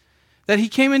his. That he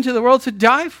came into the world to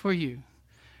die for you.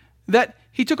 That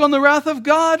he took on the wrath of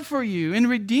God for you and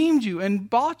redeemed you and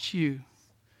bought you.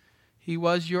 He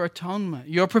was your atonement,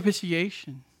 your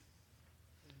propitiation.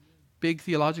 Big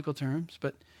theological terms,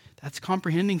 but that's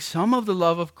comprehending some of the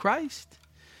love of Christ.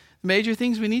 Major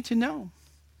things we need to know.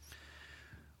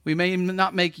 We may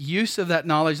not make use of that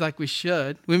knowledge like we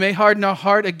should. We may harden our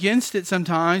heart against it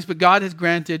sometimes, but God has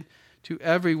granted to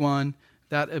everyone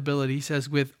that ability. He says,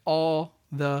 with all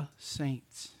the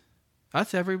saints.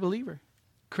 That's every believer.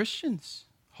 Christians,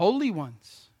 holy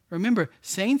ones. Remember,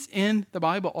 saints in the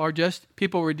Bible are just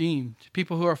people redeemed,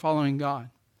 people who are following God.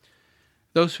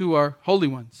 Those who are holy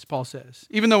ones, Paul says.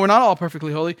 Even though we're not all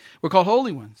perfectly holy, we're called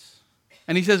holy ones.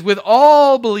 And he says, with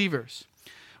all believers,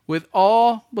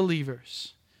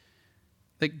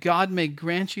 that God may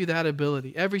grant you that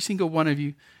ability, every single one of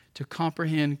you, to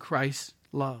comprehend Christ's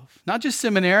love. Not just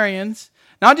seminarians,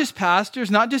 not just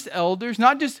pastors, not just elders,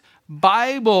 not just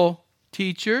Bible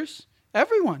teachers,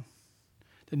 everyone.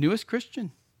 The newest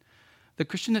Christian, the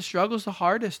Christian that struggles the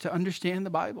hardest to understand the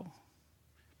Bible.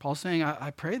 Paul's saying,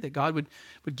 I pray that God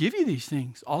would give you these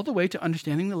things all the way to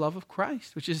understanding the love of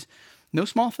Christ, which is no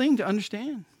small thing to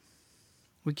understand.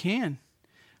 We can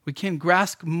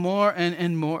grasp more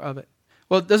and more of it.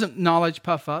 Well, doesn't knowledge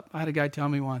puff up? I had a guy tell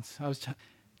me once. I was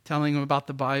telling him about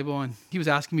the Bible, and he was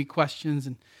asking me questions,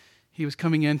 and he was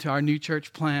coming into our new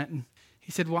church plant, and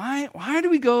he said, why do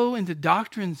we go into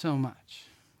doctrine so much?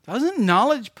 Doesn't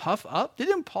knowledge puff up?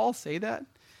 Didn't Paul say that?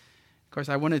 Of course,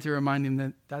 I wanted to remind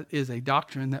him that is a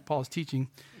doctrine that Paul is teaching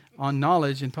on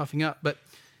knowledge and puffing up. But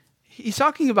he's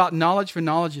talking about knowledge for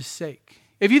knowledge's sake.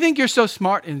 If you think you're so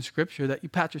smart in Scripture that you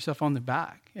pat yourself on the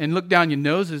back and look down your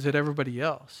noses at everybody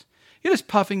else, you're just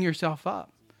puffing yourself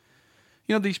up.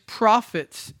 You know, these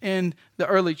prophets in the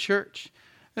early church,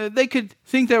 they could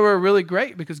think they were really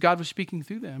great because God was speaking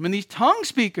through them. And these tongue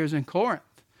speakers in Corinth,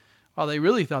 well, they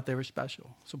really thought they were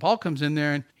special. So Paul comes in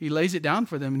there and he lays it down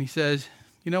for them and he says,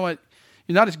 you know what?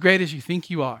 You're not as great as you think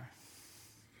you are.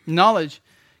 Knowledge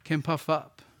can puff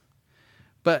up.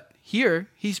 But here,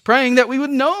 he's praying that we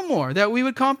would know more, that we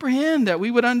would comprehend, that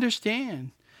we would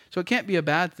understand. So it can't be a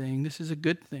bad thing. This is a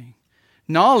good thing.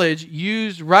 Knowledge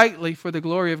used rightly for the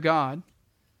glory of God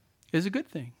is a good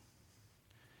thing.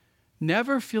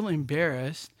 Never feel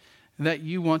embarrassed that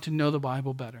you want to know the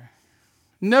Bible better.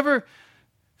 Never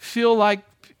feel like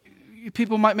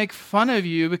people might make fun of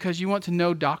you because you want to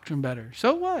know doctrine better.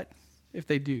 So what if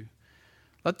they do?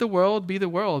 Let the world be the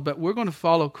world, but we're going to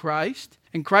follow Christ.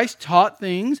 And Christ taught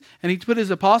things, and he put his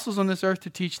apostles on this earth to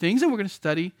teach things, and we're going to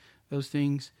study those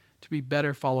things to be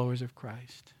better followers of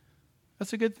Christ.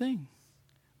 That's a good thing.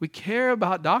 We care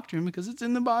about doctrine because it's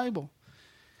in the Bible.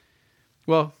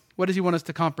 Well, what does he want us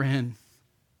to comprehend?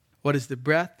 What is the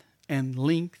breadth and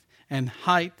length and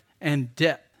height and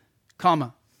depth?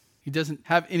 Comma. He doesn't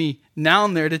have any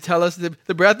noun there to tell us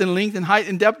the breadth and length and height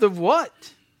and depth of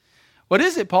what? What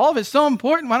is it, Paul? If it's so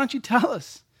important, why don't you tell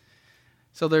us?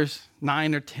 So there's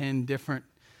 9 or 10 different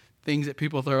things that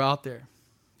people throw out there.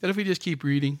 But if we just keep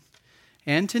reading,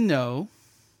 and to know,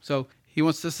 so he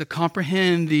wants us to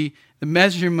comprehend the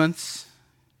measurements,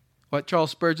 what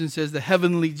Charles Spurgeon says, the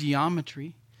heavenly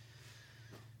geometry,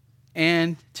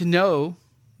 and to know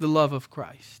the love of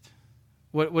Christ.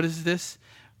 What is this?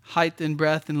 Height and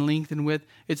breadth and length and width.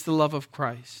 It's the love of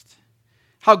Christ.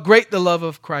 How great the love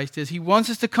of Christ is. He wants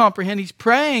us to comprehend. He's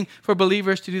praying for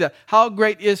believers to do that. How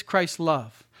great is Christ's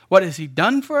love? What has he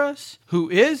done for us? Who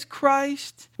is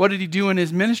Christ? What did he do in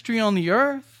his ministry on the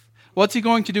earth? What's he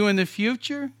going to do in the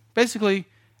future? Basically,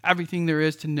 everything there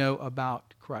is to know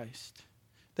about Christ.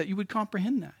 That you would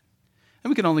comprehend that. And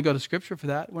we can only go to Scripture for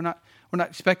that. We're not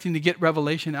expecting to get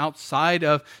revelation outside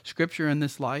of Scripture in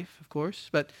this life, of course.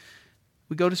 But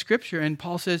we go to Scripture, and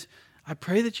Paul says, I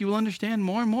pray that you will understand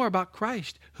more and more about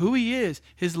Christ, who he is,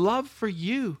 his love for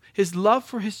you, his love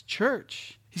for his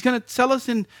church. He's going to tell us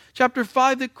in chapter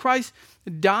 5 that Christ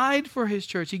died for his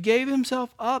church. He gave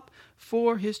himself up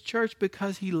for his church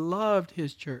because he loved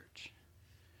his church.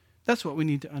 That's what we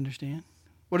need to understand.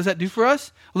 What does that do for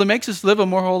us? Well, it makes us live a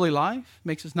more holy life,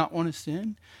 makes us not want to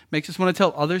sin, makes us want to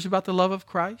tell others about the love of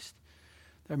Christ.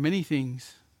 There are many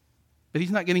things, but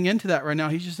he's not getting into that right now.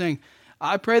 He's just saying,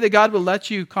 I pray that God will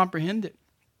let you comprehend it.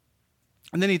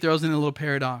 And then he throws in a little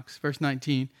paradox. Verse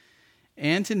 19.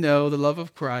 And to know the love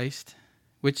of Christ,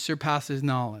 which surpasses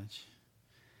knowledge.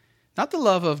 Not the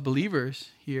love of believers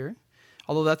here,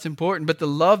 although that's important, but the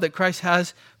love that Christ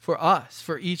has for us,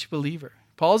 for each believer.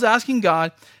 Paul's asking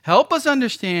God, help us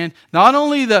understand not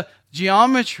only the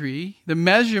geometry, the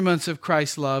measurements of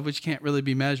Christ's love, which can't really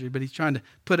be measured, but he's trying to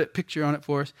put a picture on it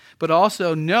for us, but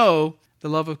also know the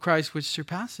love of Christ, which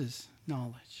surpasses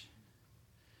knowledge.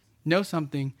 Know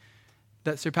something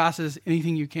that surpasses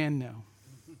anything you can know.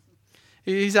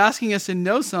 He's asking us to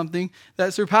know something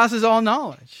that surpasses all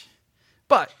knowledge.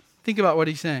 But think about what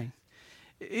he's saying.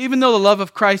 Even though the love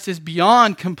of Christ is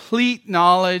beyond complete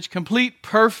knowledge, complete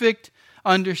perfect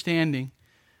understanding,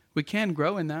 we can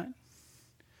grow in that.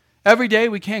 Every day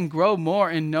we can grow more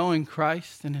in knowing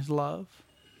Christ and his love.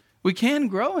 We can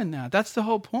grow in that. That's the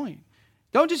whole point.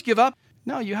 Don't just give up.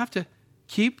 No, you have to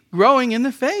keep growing in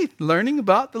the faith, learning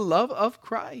about the love of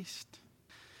Christ.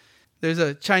 There's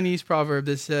a Chinese proverb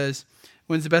that says,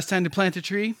 when's the best time to plant a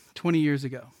tree? 20 years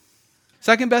ago.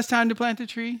 Second best time to plant a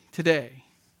tree? Today.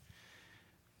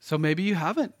 So maybe you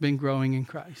haven't been growing in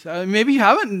Christ. Maybe you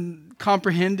haven't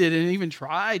comprehended and even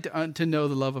tried to know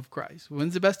the love of Christ.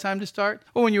 When's the best time to start?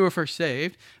 Well, when you were first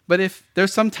saved. But if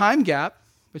there's some time gap,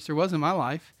 which there was in my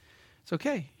life, it's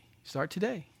okay. Start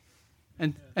today.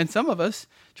 And some of us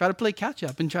try to play catch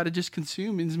up and try to just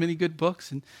consume as many good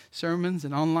books and sermons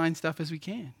and online stuff as we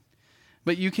can.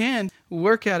 But you can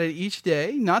work at it each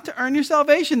day, not to earn your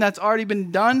salvation. That's already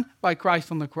been done by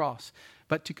Christ on the cross,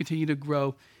 but to continue to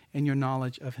grow in your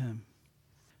knowledge of him.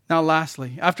 Now,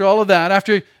 lastly, after all of that,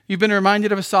 after you've been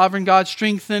reminded of a sovereign God,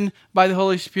 strengthened by the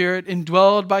Holy Spirit,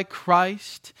 indwelled by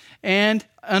Christ, and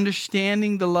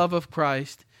understanding the love of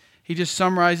Christ, he just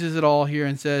summarizes it all here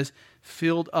and says,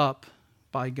 filled up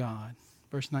by God.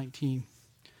 Verse 19,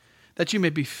 that you may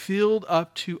be filled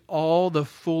up to all the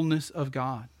fullness of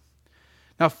God.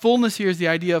 Now, fullness here is the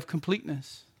idea of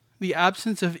completeness, the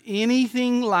absence of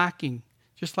anything lacking,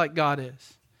 just like God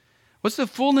is. What's the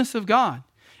fullness of God?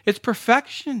 It's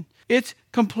perfection. It's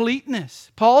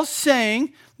completeness. Paul's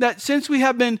saying that since we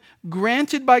have been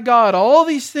granted by God all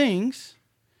these things,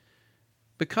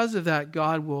 because of that,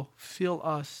 God will fill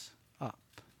us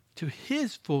up to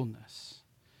his fullness.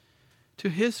 To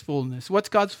his fullness. What's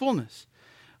God's fullness?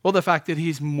 Well, the fact that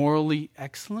he's morally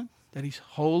excellent, that he's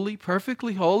holy,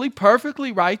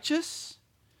 perfectly righteous.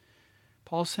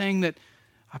 Paul's saying that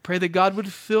I pray that God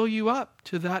would fill you up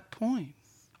to that point.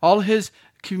 All his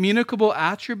communicable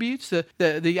attributes,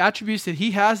 the attributes that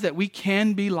he has that we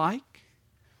can be like,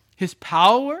 his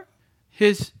power,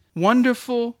 his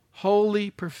wonderful, holy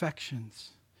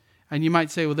perfections. And you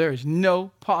might say, well, there is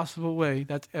no possible way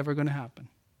that's ever going to happen.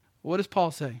 What does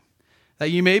Paul say?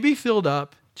 That you may be filled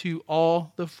up to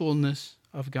all the fullness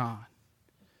of God.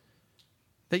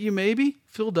 That you may be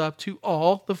filled up to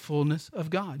all the fullness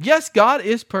of God. Yes, God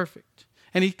is perfect,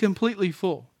 and he's completely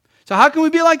full. So how can we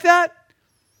be like that?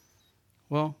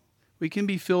 Well, we can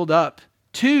be filled up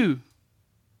to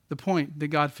the point that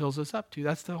God fills us up to.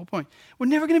 That's the whole point. We're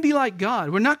never going to be like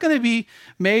God. We're not going to be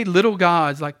made little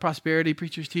gods like prosperity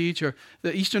preachers teach, or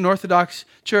the Eastern Orthodox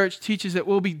Church teaches that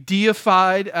we'll be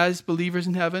deified as believers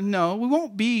in heaven. No, we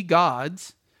won't be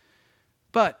gods,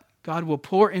 but God will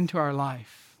pour into our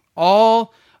life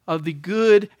all of the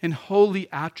good and holy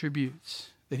attributes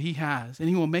that he has, and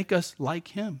he will make us like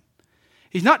him.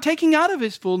 He's not taking out of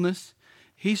his fullness.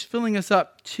 He's filling us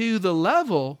up to the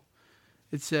level,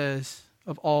 it says,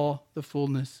 of all the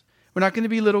fullness. We're not going to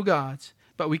be little gods,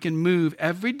 but we can move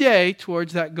every day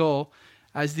towards that goal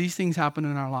as these things happen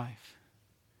in our life.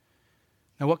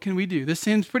 Now, what can we do? This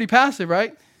seems pretty passive,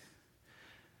 right?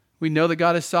 We know that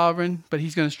God is sovereign, but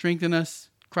he's going to strengthen us.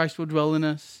 Christ will dwell in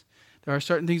us. There are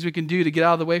certain things we can do to get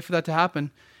out of the way for that to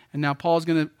happen. And now Paul's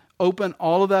going to open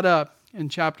all of that up in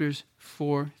chapters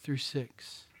 4 through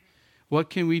 6. What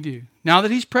can we do? Now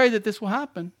that he's prayed that this will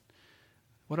happen,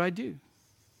 what do I do?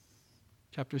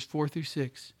 Chapters 4 through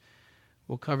 6.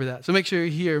 We'll cover that. So make sure you're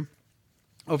here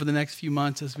over the next few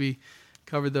months as we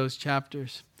cover those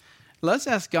chapters. Let's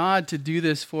ask God to do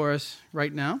this for us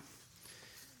right now,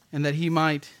 and that he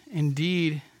might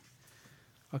indeed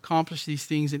accomplish these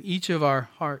things in each of our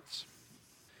hearts.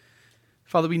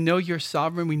 Father, we know you're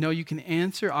sovereign. We know you can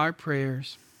answer our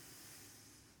prayers.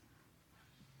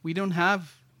 We don't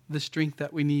have the strength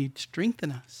that we need.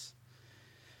 Strengthen us.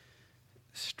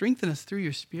 Strengthen us through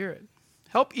your Spirit.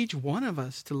 Help each one of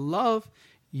us to love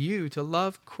you, to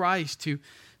love Christ, to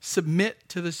submit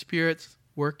to the Spirit's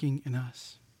working in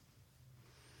us.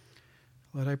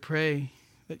 Lord, I pray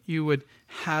that you would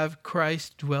have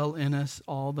Christ dwell in us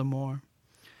all the more.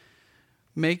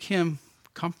 Make him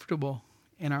comfortable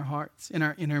in our hearts, in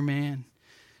our inner man.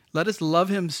 Let us love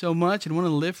him so much and want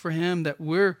to live for him that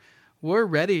we're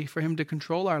ready for him to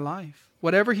control our life.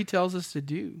 Whatever he tells us to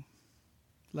do,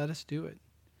 let us do it.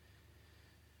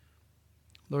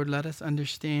 Lord, let us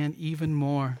understand even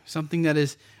more, something that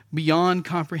is beyond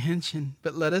comprehension,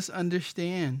 but let us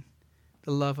understand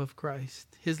the love of Christ,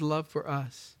 his love for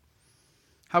us,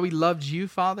 how he loved you,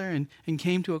 Father, and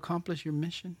came to accomplish your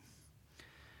mission,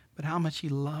 but how much he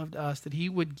loved us, that he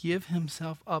would give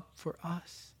himself up for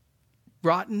us,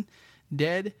 rotten,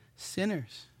 dead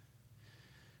sinners,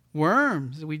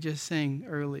 worms, we just sang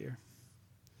earlier,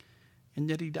 and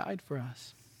yet he died for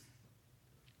us.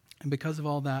 And because of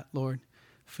all that, Lord,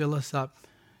 fill us up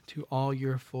to all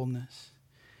your fullness.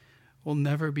 We'll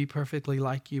never be perfectly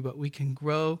like you, but we can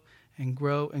grow and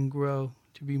grow and grow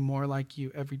to be more like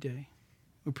you every day.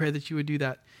 We pray that you would do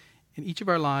that in each of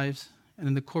our lives and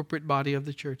in the corporate body of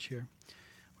the church here.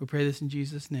 We pray this in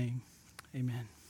Jesus' name. Amen.